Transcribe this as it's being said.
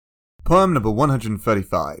Poem number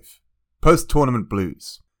 135. Post-Tournament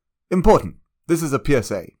Blues. Important. This is a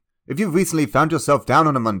PSA. If you've recently found yourself down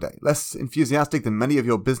on a Monday, less enthusiastic than many of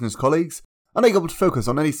your business colleagues, unable to focus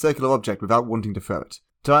on any circular object without wanting to throw it,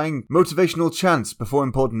 tying motivational chants before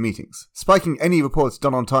important meetings, spiking any reports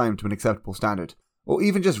done on time to an acceptable standard, or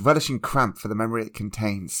even just relishing cramp for the memory it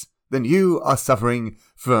contains, then you are suffering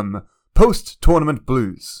from post-tournament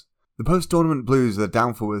blues. The post-tournament blues are the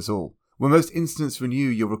downfall of us all, where most instants renew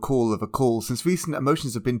your recall of a call since recent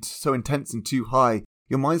emotions have been so intense and too high.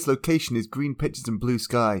 Your mind's location is green pitches and blue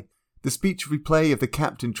sky. The speech replay of the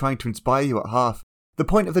captain trying to inspire you at half. The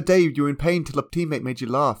point of the day you were in pain till a teammate made you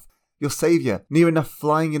laugh. Your saviour, near enough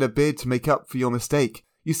flying in a bid to make up for your mistake.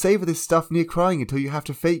 You savour this stuff near crying until you have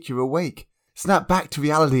to fake you're awake. Snap back to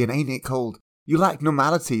reality and ain't it cold. You lack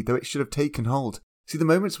normality, though it should have taken hold. See the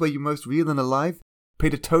moments where you're most real and alive?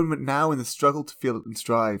 Paid atonement now in the struggle to feel and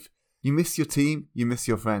strive. You miss your team, you miss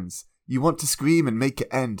your friends. You want to scream and make it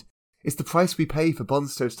end. It's the price we pay for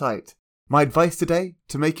bonds so tight. My advice today,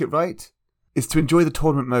 to make it right, is to enjoy the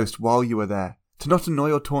tournament most while you are there. To not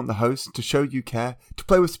annoy or taunt the host, to show you care. To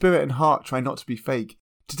play with spirit and heart, try not to be fake.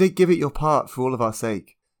 Today give it your part for all of our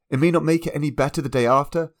sake. It may not make it any better the day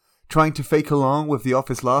after, trying to fake along with the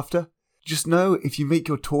office laughter. Just know if you make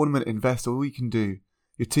your tournament invest all you can do,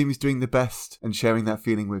 your team is doing the best and sharing that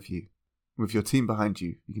feeling with you. With your team behind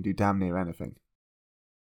you, you can do damn near anything.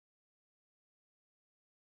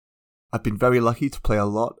 I've been very lucky to play a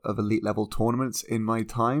lot of elite level tournaments in my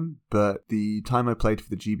time, but the time I played for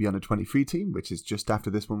the GB Under 23 team, which is just after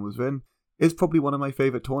this one was in, is probably one of my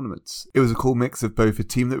favourite tournaments. It was a cool mix of both a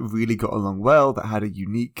team that really got along well, that had a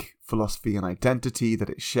unique philosophy and identity that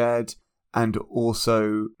it shared, and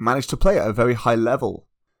also managed to play at a very high level.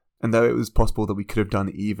 And though it was possible that we could have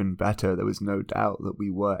done even better, there was no doubt that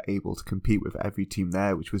we were able to compete with every team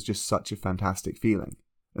there, which was just such a fantastic feeling.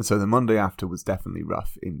 And so the Monday after was definitely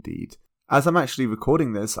rough indeed. As I'm actually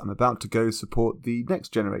recording this, I'm about to go support the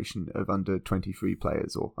next generation of under 23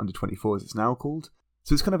 players, or under 24 as it's now called.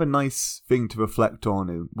 So it's kind of a nice thing to reflect on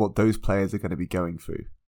and what those players are going to be going through.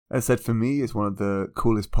 As I said, for me, it's one of the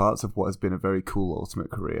coolest parts of what has been a very cool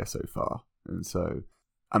Ultimate career so far. And so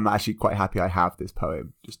I'm actually quite happy I have this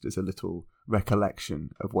poem, just as a little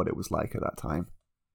recollection of what it was like at that time.